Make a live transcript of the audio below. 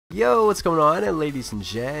Yo, what's going on, ladies and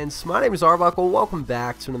gents? My name is Arbuckle. Welcome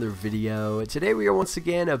back to another video. Today we are once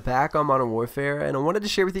again back on Modern Warfare, and I wanted to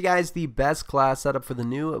share with you guys the best class setup for the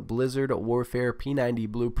new Blizzard Warfare P90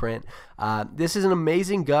 blueprint. This is an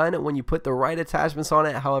amazing gun when you put the right attachments on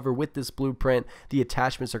it. However, with this blueprint, the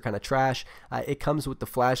attachments are kind of trash. It comes with the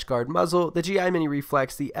flash guard muzzle, the GI Mini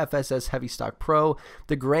Reflex, the FSS Heavy Stock Pro,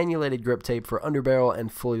 the granulated grip tape for underbarrel,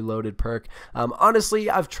 and fully loaded perk. Honestly,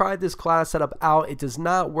 I've tried this class setup out. It does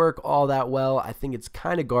not work all that well. I think it's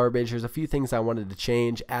kind of garbage. There's a few things I wanted to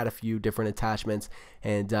change, add a few different attachments,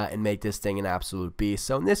 and make this thing an absolute beast.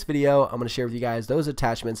 So in this video, I'm going to share with you guys those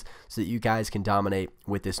attachments so that you guys can dominate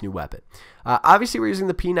with this new weapon. Obviously, we're using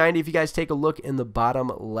the P90. If you guys take a look in the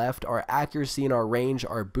bottom left, our accuracy and our range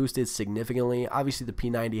are boosted significantly. Obviously, the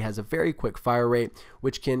P90 has a very quick fire rate,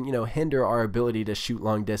 which can, hinder our ability to shoot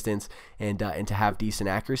long distance and to have decent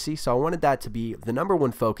accuracy. So I wanted that to be the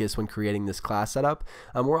 #1 focus when creating this class setup.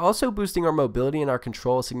 We're also boosting our mobility and our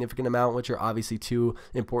control a significant amount, which are obviously two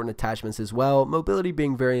important attachments as well. Mobility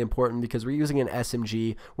being very important because we're using an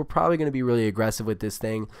SMG. We're probably going to be really aggressive with this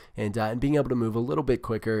thing, and being able to move a little bit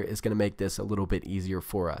quicker is going to make this a little bit easier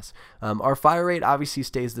for us. Our fire rate obviously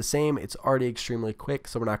stays the same. It's already extremely quick,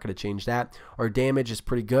 so we're not going to change that. Our damage is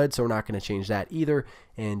pretty good, so we're not going to change that either.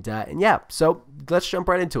 And yeah, so let's jump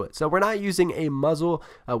right into it. So we're not using a muzzle.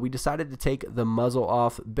 We decided to take the muzzle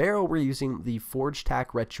off. Barrel, we're using the Forge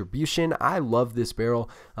Tack Retribution. I love this barrel.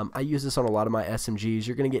 I use this on a lot of my SMGs.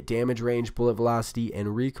 You're going to get damage range, bullet velocity,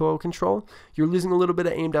 and recoil control. You're losing a little bit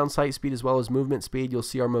of aim down sight speed as well as movement speed. You'll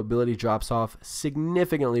see our mobility drops off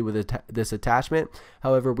significantly with this attachment.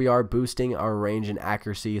 However, we are boosting our range and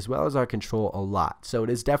accuracy as well as our control a lot. So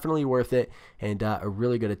it is definitely worth it and a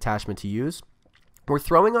really good attachment to use. We're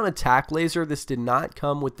throwing on a tack laser. This did not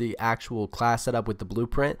come with the actual class setup with the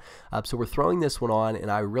blueprint, so we're throwing this one on, and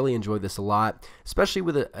I really enjoy this a lot, especially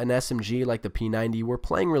with an SMG like the P90. We're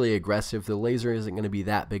playing really aggressive. The laser isn't going to be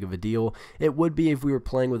that big of a deal. It would be if we were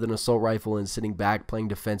playing with an assault rifle and sitting back playing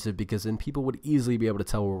defensive, because then people would easily be able to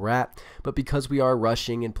tell where we're at. But because we are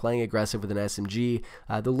rushing and playing aggressive with an SMG,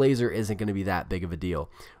 the laser isn't going to be that big of a deal.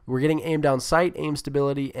 We're getting aim down sight, aim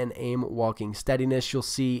stability, and aim walking steadiness. You'll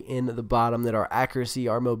see in the bottom that our accuracy,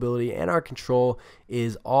 our mobility, and our control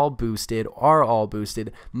is all boosted,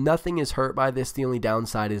 Nothing is hurt by this. The only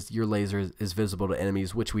downside is your laser is visible to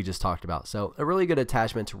enemies, which we just talked about. So a really good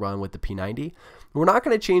attachment to run with the P90. We're not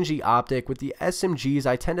going to change the optic. With the SMGs,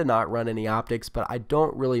 I tend to not run any optics, but I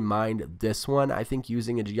don't really mind this one. I think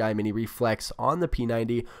using a GI Mini Reflex on the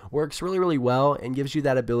P90 works really, really well and gives you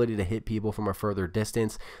that ability to hit people from a further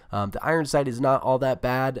distance. The iron sight is not all that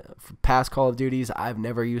bad. For past Call of Duties, I've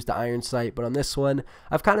never used the iron sight, but on this one,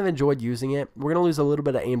 I've kind of enjoyed using it. We're going to lose a little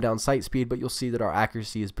bit of aim down sight speed, but you'll see that our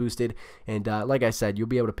accuracy is boosted, and like I said, you'll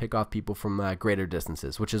be able to pick off people from greater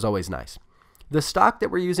distances, which is always nice. The stock that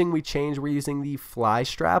we're using, we're using the fly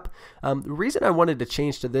strap. The reason I wanted to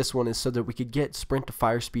change to this one is so that we could get sprint to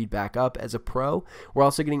fire speed back up as a pro. We're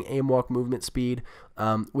also getting aim walk movement speed,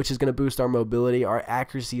 which is going to boost our mobility. Our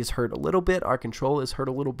accuracy is hurt a little bit. Our control is hurt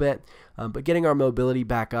a little bit, but getting our mobility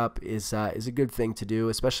back up is a good thing to do,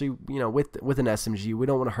 especially with an SMG. We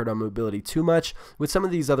don't want to hurt our mobility too much. With some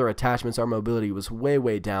of these other attachments, our mobility was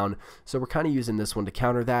way down, so we're kind of using this one to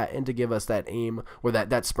counter that and to give us that aim or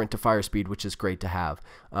that sprint to fire speed, which is great to have.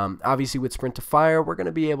 Obviously, with sprint to fire, we're going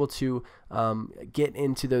to be able to get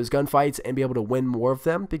into those gunfights and be able to win more of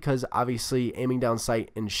them, because obviously aiming down sight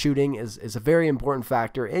and shooting is a very important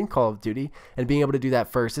factor in Call of Duty, and being able to do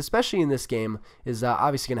that first, especially in this game, is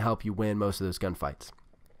obviously going to help you win most of those gunfights.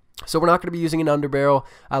 So we're not going to be using an underbarrel.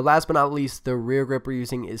 Last but not least, the rear grip we're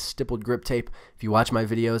using is stippled grip tape. If you watch my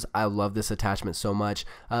videos, I love this attachment so much.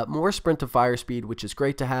 More sprint to fire speed, which is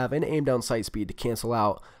great to have, and aim down sight speed to cancel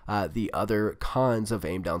out the other cons of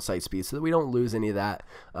aim down sight speed, so that we don't lose any of that.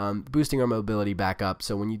 Boosting our mobility back up,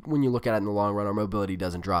 so when you look at it in the long run, our mobility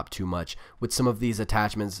doesn't drop too much. With some of these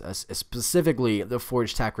attachments, specifically the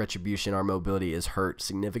Forge Tack Retribution, our mobility is hurt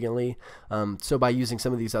significantly. So by using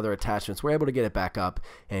some of these other attachments, we're able to get it back up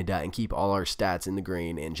and keep all our stats in the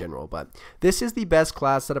green in general. But this is the best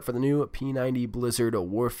class setup for the new P90 Blizzard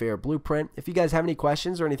Warfare blueprint. If you guys have any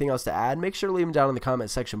questions or anything else to add, make sure to leave them down in the comment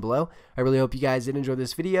section below. I really hope you guys did enjoy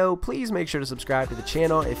this video. Please make sure to subscribe to the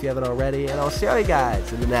channel if you haven't already, and I'll see all you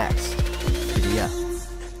guys in the next video.